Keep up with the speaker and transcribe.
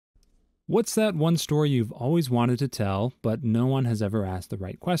What's that one story you've always wanted to tell, but no one has ever asked the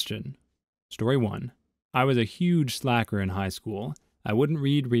right question? Story 1. I was a huge slacker in high school. I wouldn't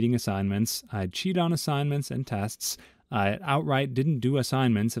read reading assignments, I'd cheat on assignments and tests, I outright didn't do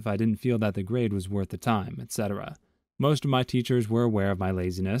assignments if I didn't feel that the grade was worth the time, etc. Most of my teachers were aware of my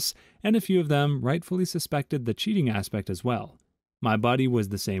laziness, and a few of them rightfully suspected the cheating aspect as well. My buddy was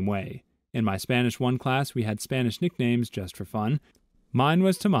the same way. In my Spanish 1 class, we had Spanish nicknames just for fun. Mine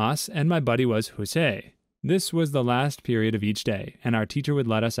was Tomas, and my buddy was Jose. This was the last period of each day, and our teacher would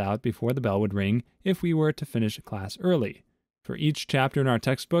let us out before the bell would ring if we were to finish class early. For each chapter in our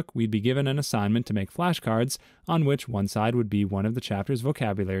textbook, we'd be given an assignment to make flashcards on which one side would be one of the chapter's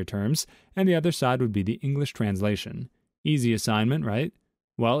vocabulary terms, and the other side would be the English translation. Easy assignment, right?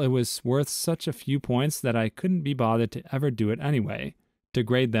 Well, it was worth such a few points that I couldn't be bothered to ever do it anyway. To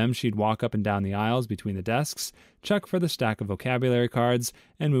grade them, she'd walk up and down the aisles between the desks, check for the stack of vocabulary cards,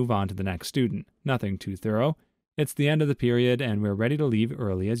 and move on to the next student. Nothing too thorough. It's the end of the period, and we're ready to leave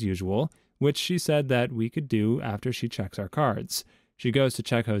early as usual, which she said that we could do after she checks our cards. She goes to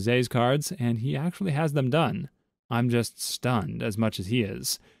check Jose's cards, and he actually has them done. I'm just stunned as much as he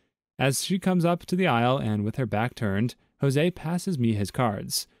is. As she comes up to the aisle and with her back turned, Jose passes me his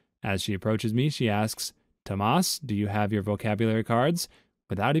cards. As she approaches me, she asks, "Tomas, do you have your vocabulary cards?"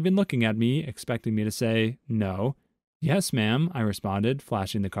 Without even looking at me, expecting me to say, "No." "Yes, ma'am," I responded,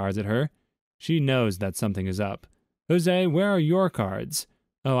 flashing the cards at her. She knows that something is up. "Jose, where are your cards?"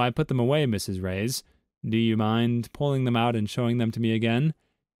 "Oh, I put them away, Mrs. Reyes." "Do you mind pulling them out and showing them to me again?"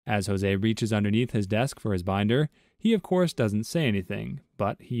 As Jose reaches underneath his desk for his binder, he of course doesn't say anything,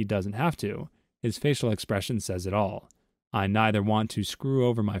 but he doesn't have to. His facial expression says it all. I neither want to screw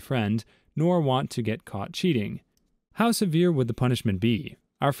over my friend, nor want to get caught cheating. How severe would the punishment be?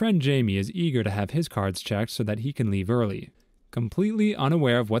 Our friend Jamie is eager to have his cards checked so that he can leave early. Completely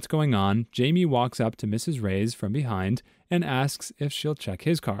unaware of what's going on, Jamie walks up to Mrs. Reyes from behind and asks if she'll check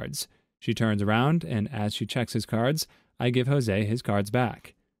his cards. She turns around, and as she checks his cards, I give Jose his cards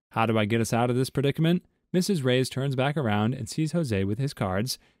back. How do I get us out of this predicament? Mrs. Reyes turns back around and sees Jose with his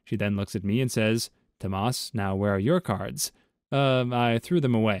cards. She then looks at me and says, "Tomas, now where are your cards?" I threw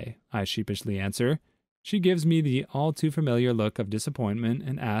them away," I sheepishly answer. She gives me the all-too-familiar look of disappointment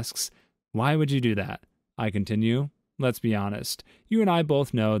and asks, "Why would you do that?" I continue, "Let's be honest. You and I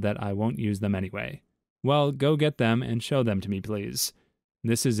both know that I won't use them anyway." "Well, go get them and show them to me, please."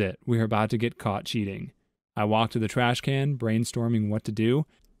 This is it. We're about to get caught cheating. I walk to the trash can, brainstorming what to do,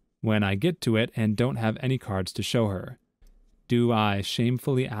 when I get to it and don't have any cards to show her. Do I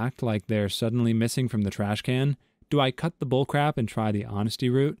shamefully act like they're suddenly missing from the trash can? Do I cut the bullcrap and try the honesty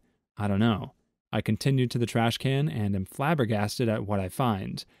route? I don't know. I continue to the trash can and am flabbergasted at what I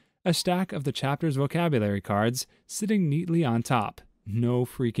find. A stack of the chapter's vocabulary cards sitting neatly on top. No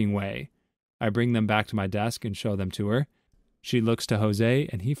freaking way. I bring them back to my desk and show them to her. She looks to Jose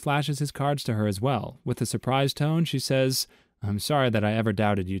and he flashes his cards to her as well. With a surprised tone, she says, "I'm sorry that I ever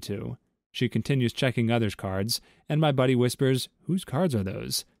doubted you two." She continues checking others' cards, and my buddy whispers, "Whose cards are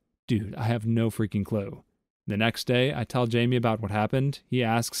those?" Dude, I have no freaking clue. The next day, I tell Jamie about what happened. He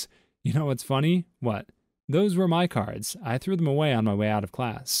asks, "You know what's funny?" "What?" "Those were my cards. I threw them away on my way out of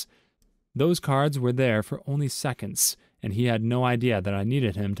class." Those cards were there for only seconds, and he had no idea that I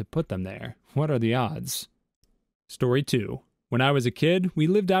needed him to put them there. What are the odds? Story 2. When I was a kid, we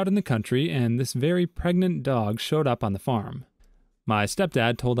lived out in the country, and this very pregnant dog showed up on the farm. My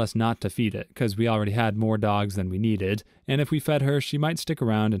stepdad told us not to feed it, because we already had more dogs than we needed, and if we fed her, she might stick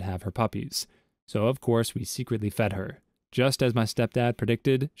around and have her puppies. So, of course, we secretly fed her. Just as my stepdad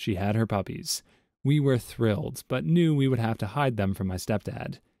predicted, she had her puppies. We were thrilled, but knew we would have to hide them from my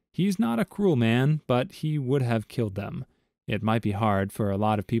stepdad. He's not a cruel man, but he would have killed them. It might be hard for a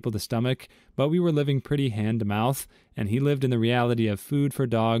lot of people to stomach, but we were living pretty hand-to-mouth, and he lived in the reality of food for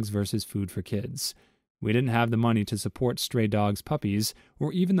dogs versus food for kids. We didn't have the money to support stray dogs' puppies,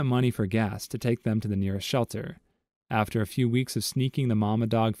 or even the money for gas to take them to the nearest shelter. After a few weeks of sneaking the mama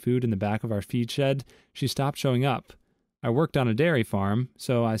dog food in the back of our feed shed, she stopped showing up. I worked on a dairy farm,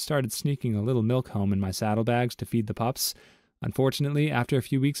 so I started sneaking a little milk home in my saddlebags to feed the pups. Unfortunately, after a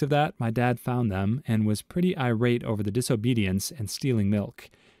few weeks of that, my dad found them and was pretty irate over the disobedience and stealing milk.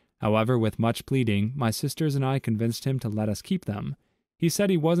 However, with much pleading, my sisters and I convinced him to let us keep them. He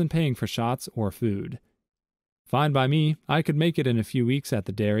said he wasn't paying for shots or food. Fine by me. I could make it in a few weeks at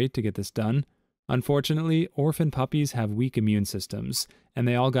the dairy to get this done. Unfortunately, orphan puppies have weak immune systems, and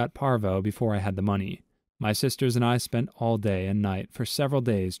they all got parvo before I had the money. My sisters and I spent all day and night for several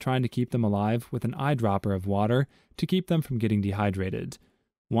days trying to keep them alive with an eyedropper of water to keep them from getting dehydrated.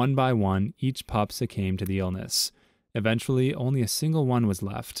 One by one, each pup succumbed to the illness. Eventually, only a single one was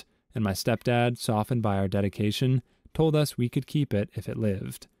left. and my stepdad, softened by our dedication, told us we could keep it if it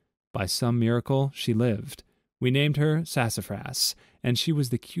lived. By some miracle, she lived. We named her Sassafras, and she was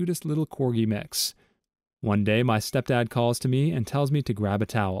the cutest little corgi mix. One day, my stepdad calls to me and tells me to grab a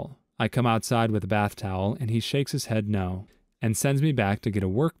towel. I come outside with a bath towel, and he shakes his head no, and sends me back to get a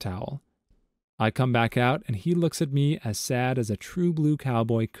work towel. I come back out, and he looks at me as sad as a true blue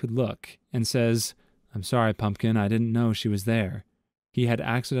cowboy could look, and says, "I'm sorry, Pumpkin, I didn't know she was there." He had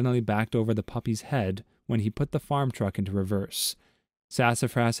accidentally backed over the puppy's head when he put the farm truck into reverse.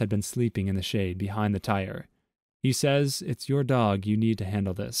 Sassafras had been sleeping in the shade behind the tire. He says, "It's your dog, you need to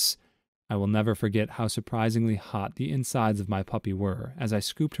handle this." I will never forget how surprisingly hot the insides of my puppy were as I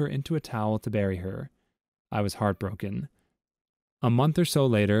scooped her into a towel to bury her. I was heartbroken. A month or so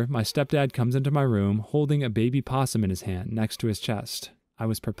later, my stepdad comes into my room holding a baby possum in his hand next to his chest. I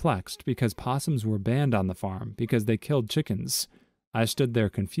was perplexed because possums were banned on the farm because they killed chickens. I stood there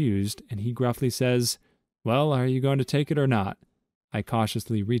confused, and he gruffly says, "Well, are you going to take it or not?" I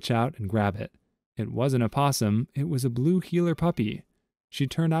cautiously reach out and grab it. It wasn't a possum, it was a blue heeler puppy. She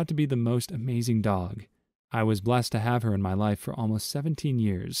turned out to be the most amazing dog. I was blessed to have her in my life for almost 17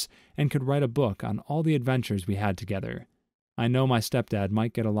 years and could write a book on all the adventures we had together. I know my stepdad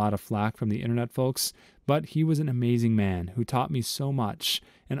might get a lot of flack from the internet folks, but he was an amazing man who taught me so much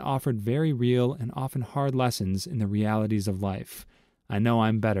and offered very real and often hard lessons in the realities of life. I know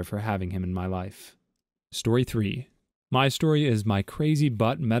I'm better for having him in my life. Story 3. My story is my crazy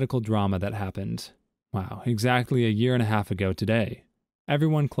butt medical drama that happened. Wow, exactly a year and a half ago today.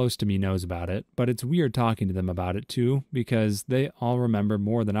 Everyone close to me knows about it, but it's weird talking to them about it too, because they all remember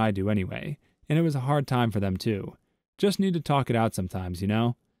more than I do anyway, and it was a hard time for them too. Just need to talk it out sometimes, you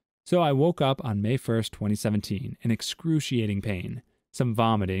know? So I woke up on May 1st, 2017, in excruciating pain. Some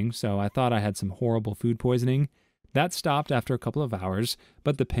vomiting, so I thought I had some horrible food poisoning. That stopped after a couple of hours,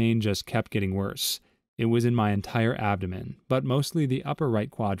 but the pain just kept getting worse. It was in my entire abdomen, but mostly the upper right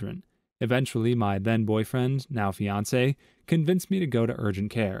quadrant. Eventually, my then-boyfriend, now fiancé, convinced me to go to urgent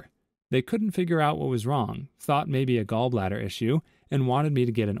care. They couldn't figure out what was wrong, thought maybe a gallbladder issue, and wanted me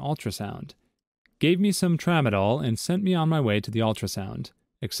to get an ultrasound. Gave me some tramadol and sent me on my way to the ultrasound,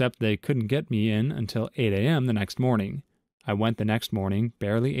 except they couldn't get me in until 8 a.m. the next morning. I went the next morning,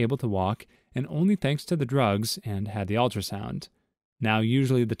 barely able to walk, and only thanks to the drugs, and had the ultrasound. Now,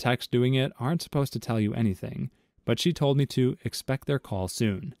 usually the techs doing it aren't supposed to tell you anything, but she told me to expect their call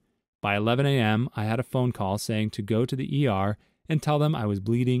soon. By 11 a.m., I had a phone call saying to go to the ER and tell them I was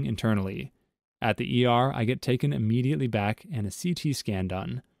bleeding internally. At the ER, I get taken immediately back and a CT scan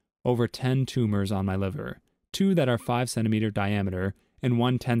done. Over 10 tumors on my liver, 2 that are 5 centimeter diameter and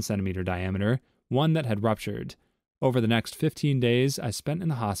 1 10 centimeter diameter, 1 that had ruptured. Over the next 15 days, I spent in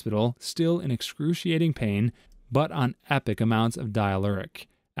the hospital, still in excruciating pain, but on epic amounts of dialuric.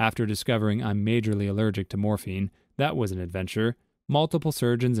 After discovering I'm majorly allergic to morphine, that was an adventure. Multiple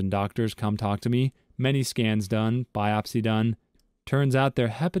surgeons and doctors come talk to me, many scans done, biopsy done. Turns out they're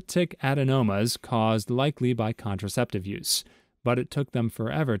hepatic adenomas caused likely by contraceptive use. But it took them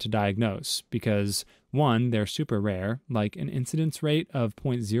forever to diagnose because, 1, they're super rare, like an incidence rate of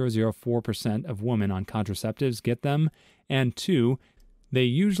 0.004% of women on contraceptives get them, and 2, they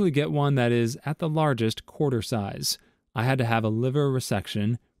usually get one that is, at the largest, quarter size. I had to have a liver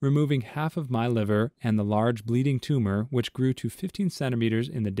resection, removing half of my liver and the large bleeding tumor, which grew to 15 centimeters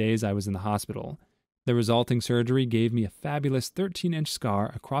in the days I was in the hospital. The resulting surgery gave me a fabulous 13-inch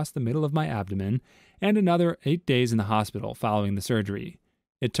scar across the middle of my abdomen and another 8 days in the hospital following the surgery.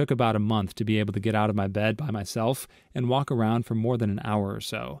 It took about a month to be able to get out of my bed by myself and walk around for more than an hour or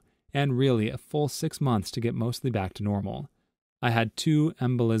so, and really a full 6 months to get mostly back to normal. I had 2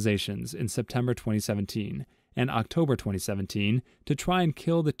 embolizations in September 2017 and October 2017 to try and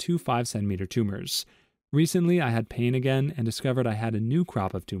kill the 2 5-centimeter tumors. Recently, I had pain again and discovered I had a new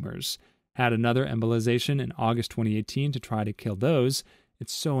crop of tumors. Had another embolization in August 2018 to try to kill those.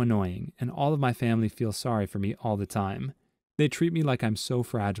 It's so annoying, and all of my family feels sorry for me all the time. They treat me like I'm so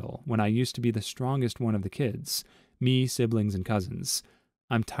fragile when I used to be the strongest one of the kids, me, siblings, and cousins.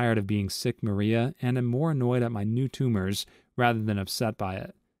 I'm tired of being sick Maria, and am more annoyed at my new tumors rather than upset by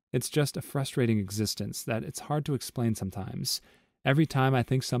it. It's just a frustrating existence that it's hard to explain sometimes. Every time I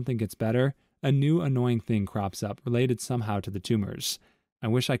think something gets better, a new annoying thing crops up related somehow to the tumors. I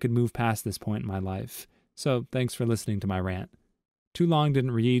wish I could move past this point in my life. So thanks for listening to my rant. Too long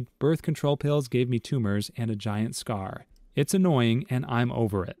didn't read. Birth control pills gave me tumors and a giant scar. It's annoying and I'm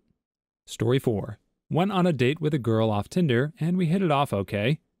over it. Story 4. Went on a date with a girl off Tinder and we hit it off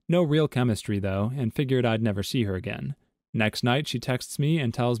okay. No real chemistry though, and figured I'd never see her again. Next night she texts me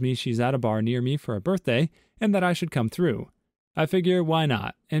and tells me she's at a bar near me for a birthday and that I should come through. I figure why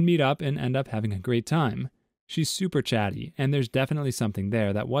not, and meet up and end up having a great time. She's super chatty, and there's definitely something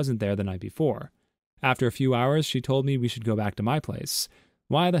there that wasn't there the night before. After a few hours, she told me we should go back to my place.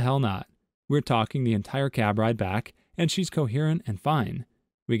 Why the hell not? We're talking the entire cab ride back, and she's coherent and fine.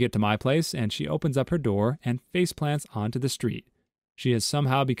 We get to my place, and she opens up her door and faceplants onto the street. She has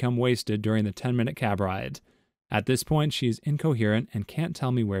somehow become wasted during the 10-minute cab ride. At this point, she is incoherent and can't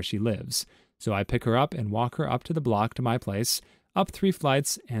tell me where she lives, so I pick her up and walk her up to the block to my place, up 3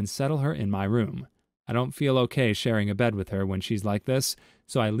 flights, and settle her in my room. I don't feel okay sharing a bed with her when she's like this,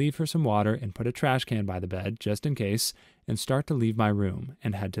 so I leave her some water and put a trash can by the bed, just in case, and start to leave my room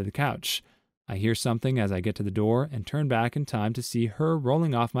and head to the couch. I hear something as I get to the door and turn back in time to see her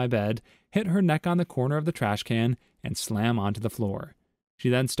rolling off my bed, hit her neck on the corner of the trash can, and slam onto the floor. She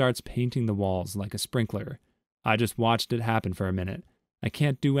then starts painting the walls like a sprinkler. I just watched it happen for a minute. I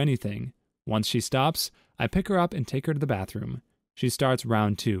can't do anything. Once she stops, I pick her up and take her to the bathroom. She starts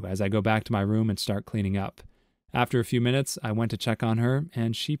round 2 as I go back to my room and start cleaning up. After a few minutes, I went to check on her,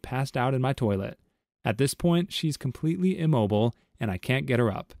 and she passed out in my toilet. At this point, she's completely immobile, and I can't get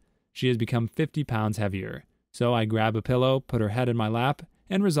her up. She has become 50 pounds heavier. So I grab a pillow, put her head in my lap,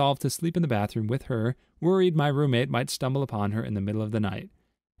 and resolve to sleep in the bathroom with her, worried my roommate might stumble upon her in the middle of the night.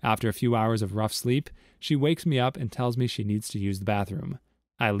 After a few hours of rough sleep, she wakes me up and tells me she needs to use the bathroom.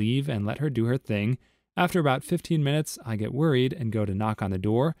 I leave and let her do her thing. After about 15 minutes, I get worried and go to knock on the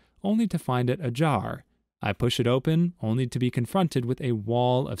door, only to find it ajar. I push it open, only to be confronted with a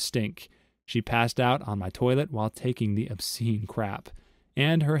wall of stink. She passed out on my toilet while taking the obscene crap,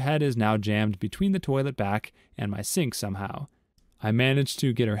 and her head is now jammed between the toilet back and my sink somehow. I managed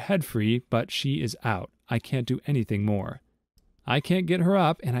to get her head free, but she is out. I can't do anything more. I can't get her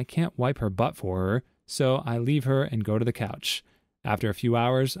up, and I can't wipe her butt for her, so I leave her and go to the couch. After a few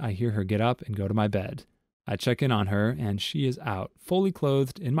hours, I hear her get up and go to my bed. I check in on her, and she is out, fully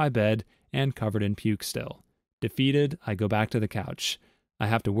clothed in my bed and covered in puke still. Defeated, I go back to the couch. I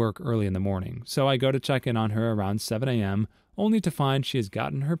have to work early in the morning, so I go to check in on her around 7 a.m., only to find she has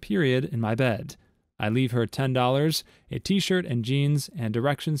gotten her period in my bed. I leave her $10, a t-shirt and jeans, and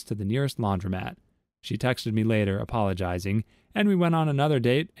directions to the nearest laundromat. She texted me later, apologizing, and we went on another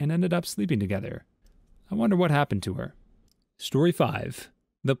date and ended up sleeping together. I wonder what happened to her. Story 5.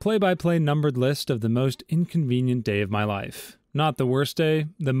 The play-by-play numbered list of the most inconvenient day of my life. Not the worst day,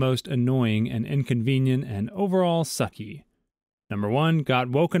 the most annoying and inconvenient and overall sucky. Number 1, got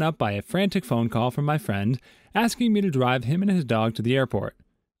woken up by a frantic phone call from my friend asking me to drive him and his dog to the airport.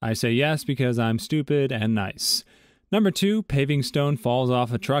 I say yes because I'm stupid and nice. Number 2, paving stone falls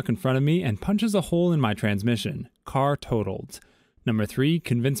off a truck in front of me and punches a hole in my transmission. Car totaled. Number 3,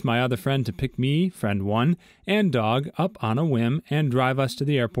 convince my other friend to pick me, friend 1, and dog up on a whim and drive us to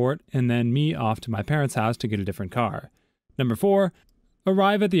the airport, and then me off to my parents' house to get a different car. Number 4,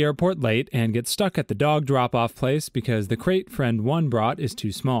 arrive at the airport late and get stuck at the dog drop-off place because the crate friend 1 brought is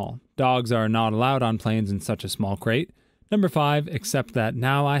too small. Dogs are not allowed on planes in such a small crate. Number 5, accept that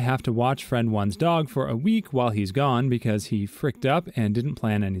now I have to watch friend 1's dog for a week while he's gone because he fricked up and didn't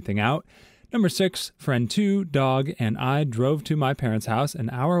plan anything out. Number 6, friend 2, dog, and I drove to my parents' house an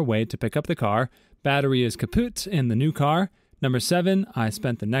hour away to pick up the car. Battery is kaput in the new car. Number 7, I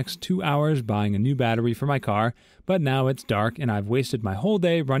spent the next 2 hours buying a new battery for my car, but now it's dark and I've wasted my whole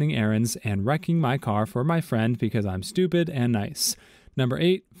day running errands and wrecking my car for my friend because I'm stupid and nice. Number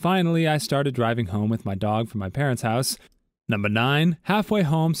 8, finally I started driving home with my dog from my parents' house. Number 9, halfway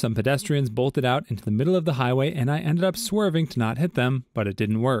home, some pedestrians bolted out into the middle of the highway and I ended up swerving to not hit them, but it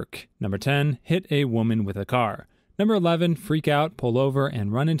didn't work. Number 10, hit a woman with a car. Number 11, freak out, pull over,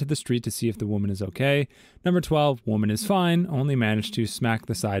 and run into the street to see if the woman is okay. Number 12, woman is fine, only managed to smack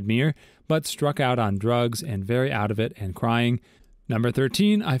the side mirror, but struck out on drugs and very out of it and crying. Number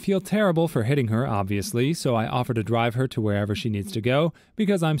 13, I feel terrible for hitting her, obviously, so I offer to drive her to wherever she needs to go,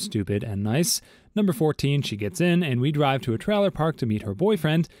 because I'm stupid and nice. Number 14, she gets in, and we drive to a trailer park to meet her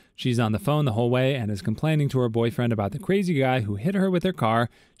boyfriend. She's on the phone the whole way and is complaining to her boyfriend about the crazy guy who hit her with her car.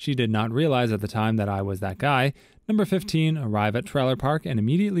 She did not realize at the time that I was that guy. Number 15, arrive at trailer park, and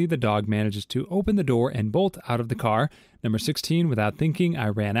immediately the dog manages to open the door and bolt out of the car. Number 16, without thinking, I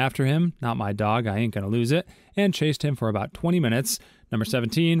ran after him, not my dog, I ain't gonna lose it, and chased him for about 20 minutes. Number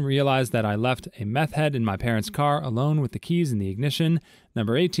 17, realized that I left a meth head in my parents' car alone with the keys in the ignition.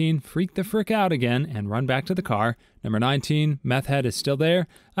 Number 18, freak the frick out again and run back to the car. Number 19, meth head is still there.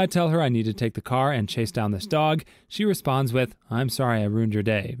 I tell her I need to take the car and chase down this dog. She responds with, I'm sorry I ruined your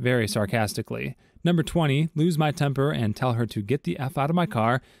day, very sarcastically. Number 20, lose my temper and tell her to get the F out of my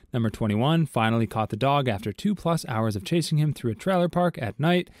car. Number 21, finally caught the dog after 2+ hours of chasing him through a trailer park at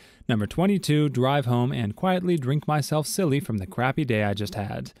night. Number 22, drive home and quietly drink myself silly from the crappy day I just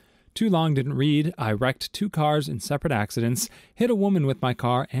had. Too long didn't read, I wrecked 2 cars in separate accidents, hit a woman with my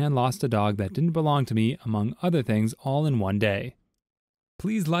car, and lost a dog that didn't belong to me, among other things, all in one day.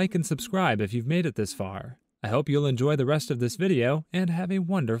 Please like and subscribe if you've made it this far. I hope you'll enjoy the rest of this video and have a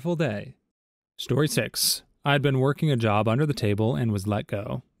wonderful day. Story 6. I'd been working a job under the table and was let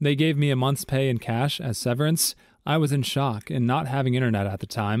go. They gave me a month's pay in cash as severance. I was in shock, and not having internet at the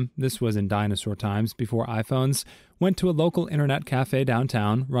time, this was in dinosaur times before iPhones, went to a local internet cafe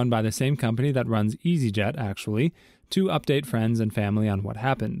downtown, run by the same company that runs EasyJet actually, to update friends and family on what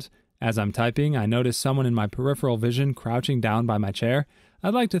happened. As I'm typing, I notice someone in my peripheral vision crouching down by my chair.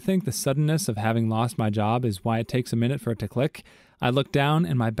 I'd like to think the suddenness of having lost my job is why it takes a minute for it to click. I look down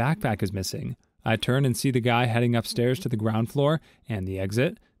and my backpack is missing. I turn and see the guy heading upstairs to the ground floor and the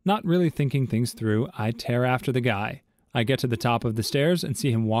exit. Not really thinking things through, I tear after the guy. I get to the top of the stairs and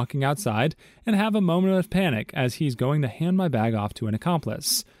see him walking outside and have a moment of panic as he's going to hand my bag off to an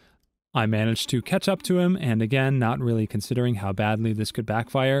accomplice. I manage to catch up to him and, again, not really considering how badly this could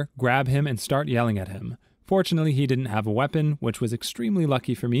backfire, grab him and start yelling at him. Fortunately, he didn't have a weapon, which was extremely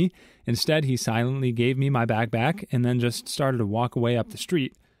lucky for me. Instead, he silently gave me my bag back and then just started to walk away up the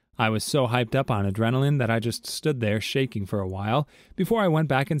street. I was so hyped up on adrenaline that I just stood there shaking for a while before I went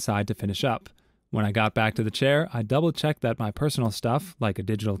back inside to finish up. When I got back to the chair, I double-checked that my personal stuff, like a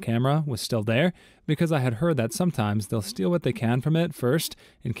digital camera, was still there because I had heard that sometimes they'll steal what they can from it first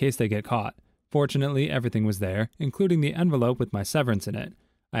in case they get caught. Fortunately, everything was there, including the envelope with my severance in it.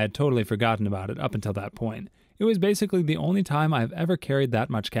 I had totally forgotten about it up until that point. It was basically the only time I've ever carried that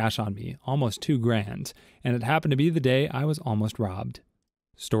much cash on me, almost $2,000, and it happened to be the day I was almost robbed.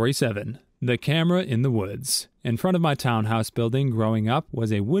 Story 7. The camera in the woods. In front of my townhouse building growing up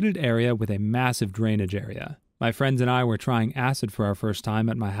was a wooded area with a massive drainage area. My friends and I were trying acid for our first time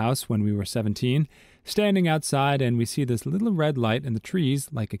at my house when we were 17, standing outside and we see this little red light in the trees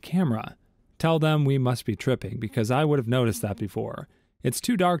like a camera. Tell them we must be tripping because I would have noticed that before. It's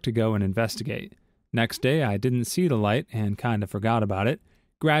too dark to go and investigate. Next day I didn't see the light and kind of forgot about it.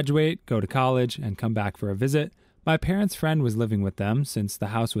 Graduate, go to college, and come back for a visit. My parents' friend was living with them since the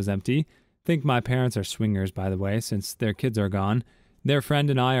house was empty. Think my parents are swingers, by the way, since their kids are gone. Their friend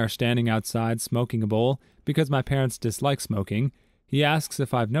and I are standing outside smoking a bowl because my parents dislike smoking. He asks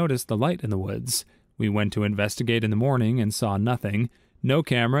if I've noticed the light in the woods. We went to investigate in the morning and saw nothing. No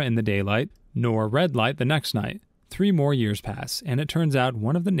camera in the daylight, nor red light the next night. 3 more years pass, and it turns out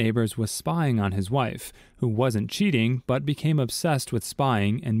one of the neighbors was spying on his wife, who wasn't cheating, but became obsessed with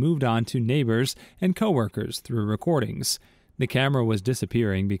spying and moved on to neighbors and coworkers through recordings. The camera was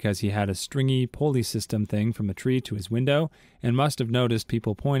disappearing because he had a stringy pulley system thing from a tree to his window and must have noticed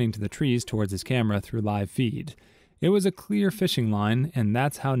people pointing to the trees towards his camera through live feed. It was a clear fishing line, and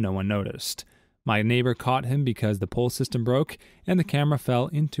that's how no one noticed. My neighbor caught him because the pull system broke, and the camera fell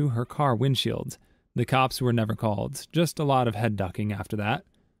into her car windshield. The cops were never called, just a lot of head ducking after that.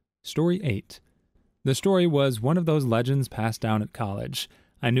 Story 8. The story was one of those legends passed down at college.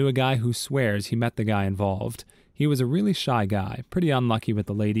 I knew a guy who swears he met the guy involved. He was a really shy guy, pretty unlucky with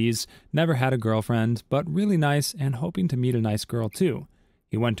the ladies, never had a girlfriend, but really nice and hoping to meet a nice girl too.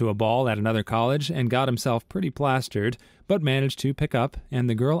 He went to a ball at another college and got himself pretty plastered, but managed to pick up, and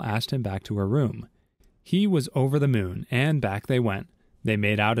the girl asked him back to her room. He was over the moon, and back they went. They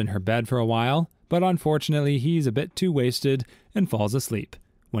made out in her bed for a while, but unfortunately he's a bit too wasted and falls asleep.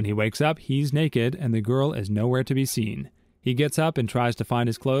 When he wakes up, he's naked and the girl is nowhere to be seen. He gets up and tries to find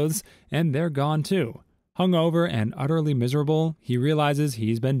his clothes, and they're gone too. Hungover and utterly miserable, he realizes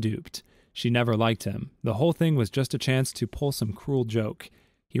he's been duped. She never liked him. The whole thing was just a chance to pull some cruel joke.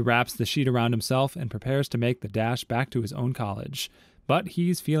 He wraps the sheet around himself and prepares to make the dash back to his own college. But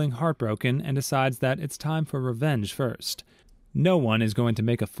he's feeling heartbroken and decides that it's time for revenge first. No one is going to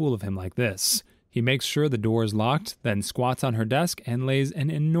make a fool of him like this. He makes sure the door is locked, then squats on her desk and lays an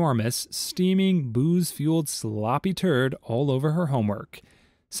enormous, steaming, booze-fueled sloppy turd all over her homework.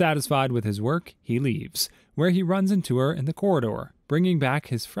 Satisfied with his work, he leaves, where he runs into her in the corridor, bringing back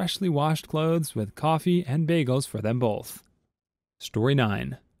his freshly washed clothes with coffee and bagels for them both. Story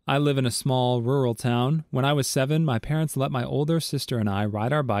 9. I live in a small, rural town. When I was 7, my parents let my older sister and I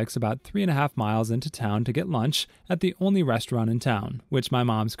ride our bikes about 3.5 miles into town to get lunch at the only restaurant in town, which my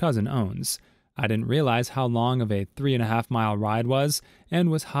mom's cousin owns. I didn't realize how long of a 3.5-mile ride was,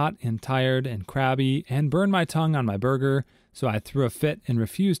 and was hot and tired and crabby and burned my tongue on my burger, so I threw a fit and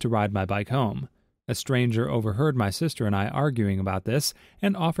refused to ride my bike home. A stranger overheard my sister and I arguing about this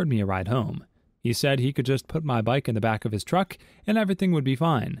and offered me a ride home. He said he could just put my bike in the back of his truck and everything would be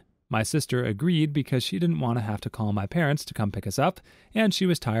fine. My sister agreed because she didn't want to have to call my parents to come pick us up, and she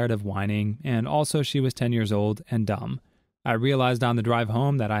was tired of whining, and also she was 10 years old and dumb. I realized on the drive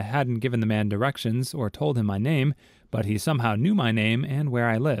home that I hadn't given the man directions or told him my name, but he somehow knew my name and where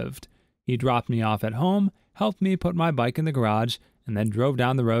I lived. He dropped me off at home, helped me put my bike in the garage, and then drove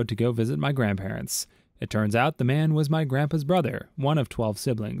down the road to go visit my grandparents. It turns out the man was my grandpa's brother, one of 12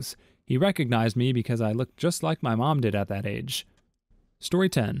 siblings. He recognized me because I looked just like my mom did at that age. Story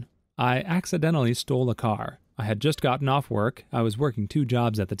 10. I accidentally stole a car. I had just gotten off work, I was working 2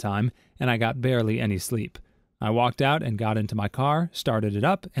 jobs at the time, and I got barely any sleep. I walked out and got into my car, started it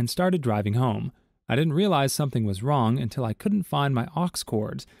up, and started driving home. I didn't realize something was wrong until I couldn't find my aux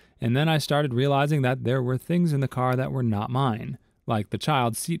cords, and then I started realizing that there were things in the car that were not mine, like the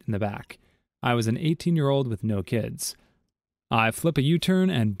child's seat in the back. I was an 18-year-old with no kids. I flip a U-turn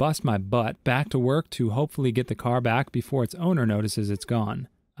and bust my butt back to work to hopefully get the car back before its owner notices it's gone.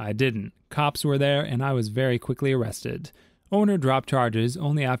 I didn't. Cops were there, and I was very quickly arrested. Owner dropped charges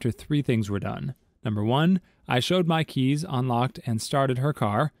only after 3 things were done. Number 1, I showed my keys, unlocked, and started her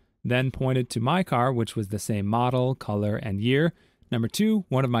car, then pointed to my car, which was the same model, color, and year. Number 2,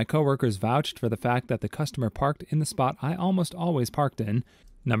 one of my coworkers vouched for the fact that the customer parked in the spot I almost always parked in.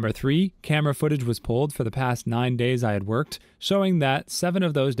 Number 3, camera footage was pulled for the past 9 days I had worked, showing that 7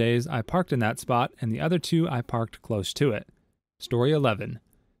 of those days I parked in that spot and the other 2 I parked close to it. Story 11.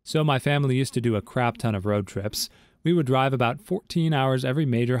 So my family used to do a crap ton of road trips. We would drive about 14 hours every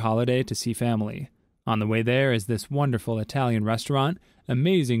major holiday to see family. On the way there is this wonderful Italian restaurant,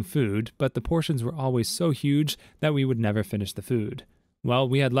 amazing food, but the portions were always so huge that we would never finish the food. Well,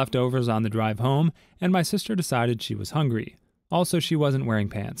 we had leftovers on the drive home, and my sister decided she was hungry. Also, she wasn't wearing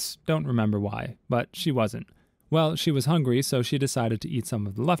pants. Don't remember why, but she wasn't. Well, she was hungry, so she decided to eat some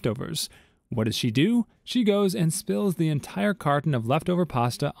of the leftovers. What does she do? She goes and spills the entire carton of leftover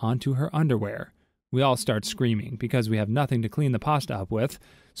pasta onto her underwear. We all start screaming because we have nothing to clean the pasta up with,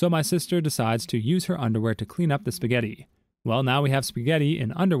 so my sister decides to use her underwear to clean up the spaghetti. Well, now we have spaghetti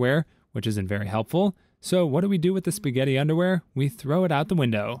in underwear, which isn't very helpful, so what do we do with the spaghetti underwear? We throw it out the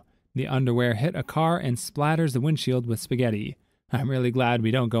window. The underwear hit a car and splatters the windshield with spaghetti. I'm really glad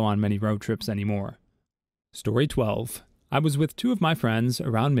we don't go on many road trips anymore. Story 12. I was with 2 of my friends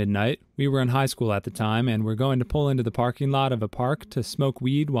around midnight. We were in high school at the time and were going to pull into the parking lot of a park to smoke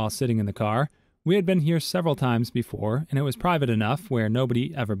weed while sitting in the car. We had been here several times before, and it was private enough where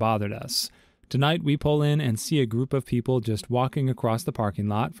nobody ever bothered us. Tonight we pull in and see a group of people just walking across the parking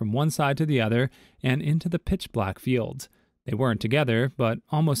lot from one side to the other and into the pitch black field. They weren't together, but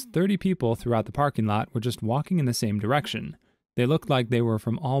almost 30 people throughout the parking lot were just walking in the same direction. They looked like they were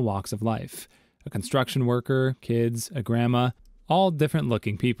from all walks of life. A construction worker, kids, a grandma, all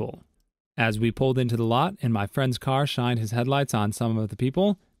different-looking people. As we pulled into the lot and my friend's car shined his headlights on some of the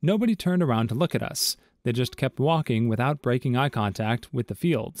people, nobody turned around to look at us. They just kept walking without breaking eye contact with the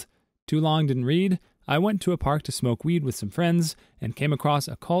field. Too long didn't read. I went to a park to smoke weed with some friends and came across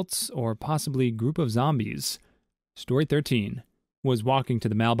a cult or possibly group of zombies. Story 13. Was walking to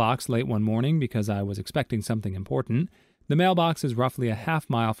the mailbox late one morning because I was expecting something important. The mailbox is roughly a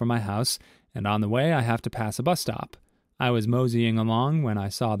half-mile from my house, and on the way I have to pass a bus stop. I was moseying along when I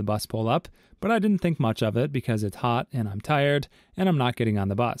saw the bus pull up, but I didn't think much of it because it's hot and I'm tired, and I'm not getting on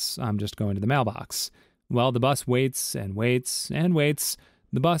the bus. I'm just going to the mailbox. Well, the bus waits and waits and waits.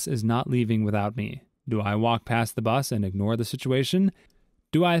 The bus is not leaving without me. Do I walk past the bus and ignore the situation?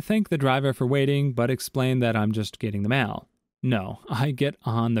 Do I thank the driver for waiting but explain that I'm just getting the mail? No, I get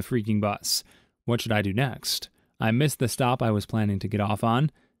on the freaking bus. What should I do next? I missed the stop I was planning to get off on.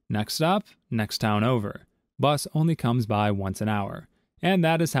 Next stop, next town over. Bus only comes by once an hour. And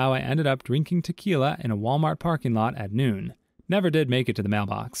that is how I ended up drinking tequila in a Walmart parking lot at noon. Never did make it to the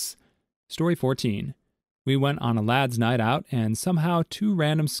mailbox. Story 14. We went on a lads' night out, and somehow 2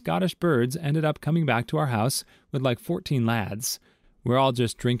 random Scottish birds ended up coming back to our house with like 14 lads. We're all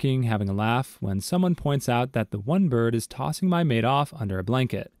just drinking, having a laugh, when someone points out that the one bird is tossing my mate off under a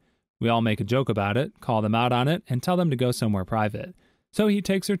blanket. We all make a joke about it, call them out on it, and tell them to go somewhere private. So he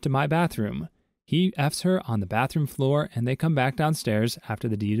takes her to my bathroom. He F's her on the bathroom floor, and they come back downstairs after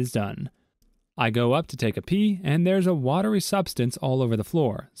the deed is done. I go up to take a pee, and there's a watery substance all over the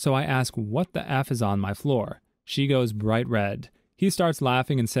floor, so I ask what the F is on my floor. She goes bright red. He starts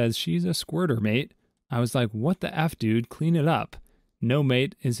laughing and says she's a squirter, mate. I was like, what the F, dude, clean it up. No,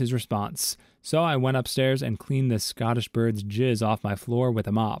 mate, is his response. So I went upstairs and cleaned this Scottish bird's jizz off my floor with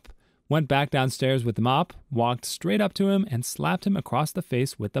a mop. Went back downstairs with the mop, walked straight up to him, and slapped him across the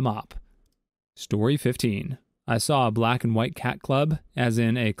face with the mop. Story 15. I saw a black and white cat club, as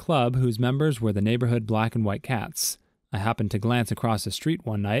in a club whose members were the neighborhood black and white cats. I happened to glance across the street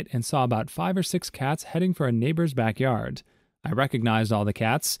one night and saw about 5 or 6 cats heading for a neighbor's backyard. I recognized all the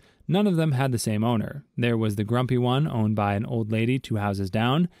cats. None of them had the same owner. There was the grumpy one owned by an old lady 2 houses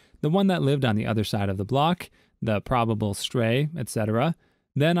down, the one that lived on the other side of the block, the probable stray, etc.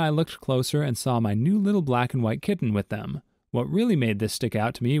 Then I looked closer and saw my new little black and white kitten with them. What really made this stick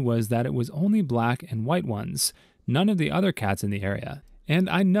out to me was that it was only black and white ones, none of the other cats in the area. And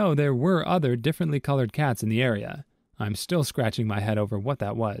I know there were other differently colored cats in the area. I'm still scratching my head over what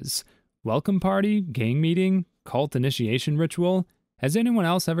that was. Welcome party? Gang meeting? Cult initiation ritual? Has anyone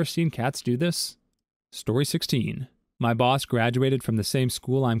else ever seen cats do this? Story 16. My boss graduated from the same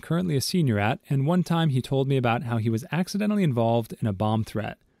school I'm currently a senior at, and one time he told me about how he was accidentally involved in a bomb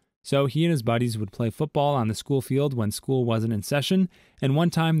threat. So he and his buddies would play football on the school field when school wasn't in session, and one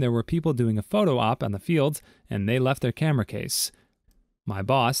time there were people doing a photo op on the field, and they left their camera case. My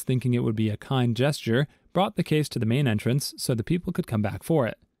boss, thinking it would be a kind gesture, brought the case to the main entrance so the people could come back for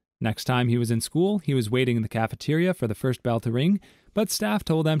it. Next time he was in school, he was waiting in the cafeteria for the first bell to ring, but staff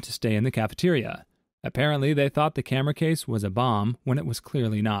told them to stay in the cafeteria. Apparently, they thought the camera case was a bomb when it was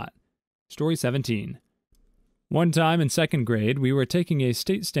clearly not. Story 17. One time in 2nd grade, we were taking a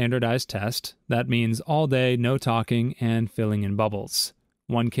state standardized test. That means all day, no talking, and filling in bubbles.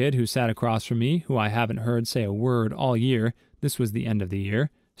 One kid who sat across from me, who I haven't heard say a word all year, this was the end of the year,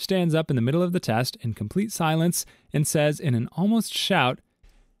 stands up in the middle of the test in complete silence and says in an almost shout,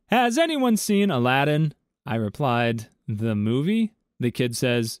 "Has anyone seen Aladdin?" I replied, "The movie?" The kid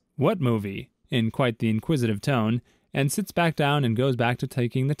says, "What movie?" in quite the inquisitive tone, and sits back down and goes back to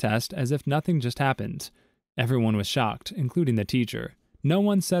taking the test as if nothing just happened. Everyone was shocked, including the teacher. No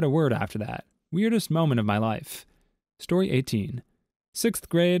one said a word after that. Weirdest moment of my life. Story 18. 6th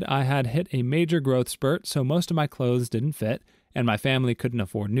grade, I had hit a major growth spurt, so most of my clothes didn't fit, and my family couldn't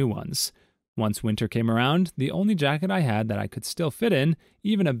afford new ones. Once winter came around, the only jacket I had that I could still fit in,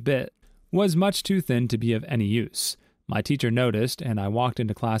 even a bit, was much too thin to be of any use. My teacher noticed, and I walked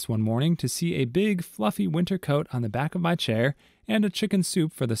into class one morning to see a big, fluffy winter coat on the back of my chair and a chicken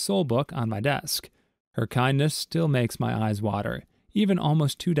soup for the soul book on my desk. Her kindness still makes my eyes water, even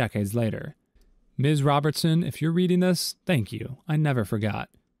almost 2 decades later. Ms. Robertson, if you're reading this, thank you. I never forgot.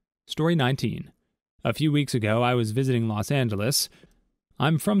 Story 19. A few weeks ago, I was visiting Los Angeles.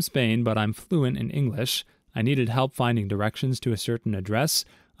 I'm from Spain, but I'm fluent in English. I needed help finding directions to a certain address.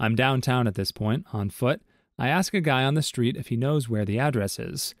 I'm downtown at this point, on foot. I ask a guy on the street if he knows where the address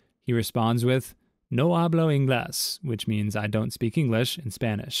is. He responds with, "No hablo inglés," which means I don't speak English in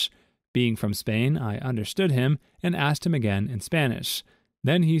Spanish. Being from Spain, I understood him and asked him again in Spanish.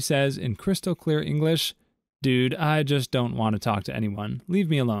 Then he says in crystal clear English, "Dude, I just don't want to talk to anyone. Leave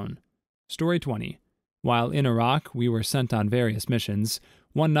me alone." Story 20. While in Iraq, we were sent on various missions.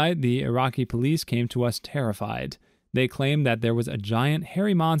 One night, the Iraqi police came to us terrified. They claimed that there was a giant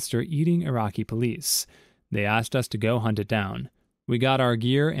hairy monster eating Iraqi police. They asked us to go hunt it down. We got our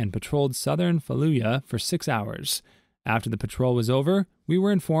gear and patrolled southern Fallujah for 6 hours. After the patrol was over, we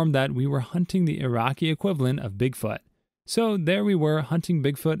were informed that we were hunting the Iraqi equivalent of Bigfoot. So there we were hunting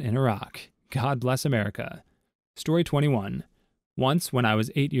Bigfoot in Iraq. God bless America. Story 21. Once, when I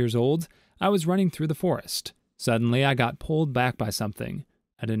was 8 years old, I was running through the forest. Suddenly, I got pulled back by something.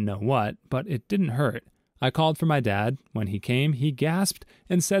 I didn't know what, but it didn't hurt. I called for my dad. When he came, he gasped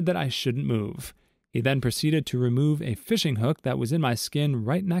and said that I shouldn't move. He then proceeded to remove a fishing hook that was in my skin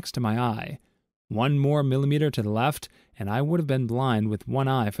right next to my eye. 1 more millimeter to the left, and I would have been blind with one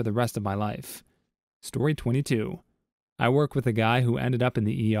eye for the rest of my life. Story 22. I work with a guy who ended up in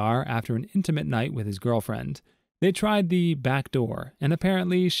the ER after an intimate night with his girlfriend. They tried the back door, and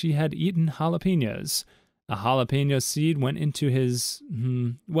apparently she had eaten jalapenos. A jalapeno seed went into his...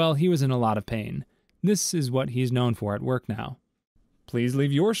 well, he was in a lot of pain. This is what he's known for at work now. Please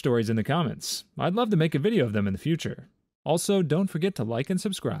leave your stories in the comments. I'd love to make a video of them in the future. Also, don't forget to like and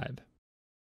subscribe.